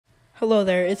Hello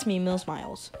there, it's me, Mills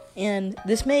Miles, and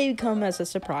this may come as a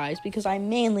surprise because I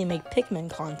mainly make Pikmin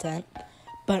content,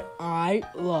 but I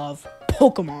love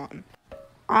Pokémon.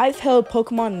 I've held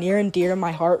Pokémon near and dear to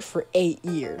my heart for 8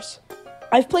 years.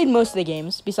 I've played most of the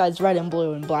games, besides Red and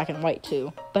Blue and Black and White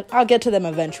too, but I'll get to them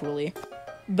eventually.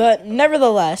 But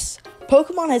nevertheless,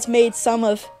 Pokémon has made some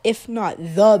of, if not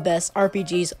the best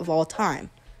RPGs of all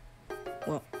time.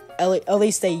 Well, at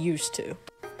least they used to.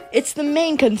 It's the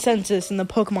main consensus in the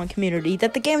Pokemon community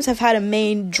that the games have had a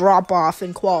main drop-off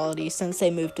in quality since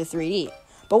they moved to 3D.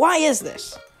 But why is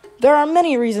this? There are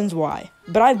many reasons why,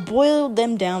 but I've boiled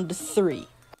them down to 3,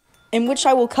 in which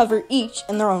I will cover each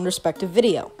in their own respective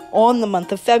video, all in the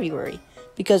month of February,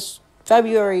 because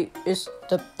February is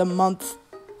the month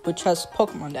which has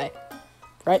Pokemon Day,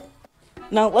 right?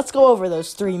 Now, let's go over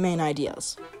those 3 main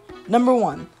ideas. Number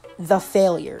 1, the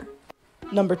failure.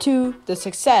 Number 2, the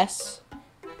success.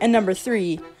 And number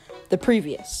 3, the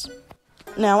previous.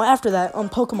 Now, after that, on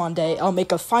Pokemon Day, I'll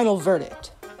make a final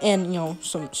verdict. And,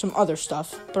 some other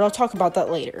stuff. But I'll talk about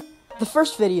that later. The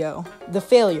first video, the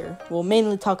failure, will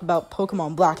mainly talk about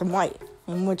Pokemon Black and White,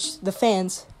 in which the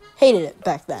fans hated it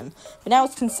back then. But now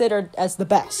it's considered as the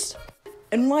best.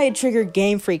 And why it triggered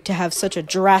Game Freak to have such a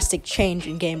drastic change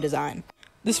in game design.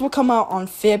 This will come out on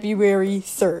February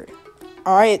 3rd.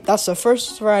 Alright, that's the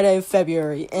first Friday of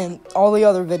February, and all the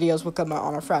other videos will come out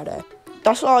on a Friday.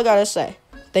 That's all I gotta say.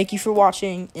 Thank you for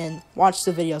watching, and watch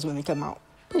the videos when they come out.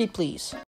 Pretty please.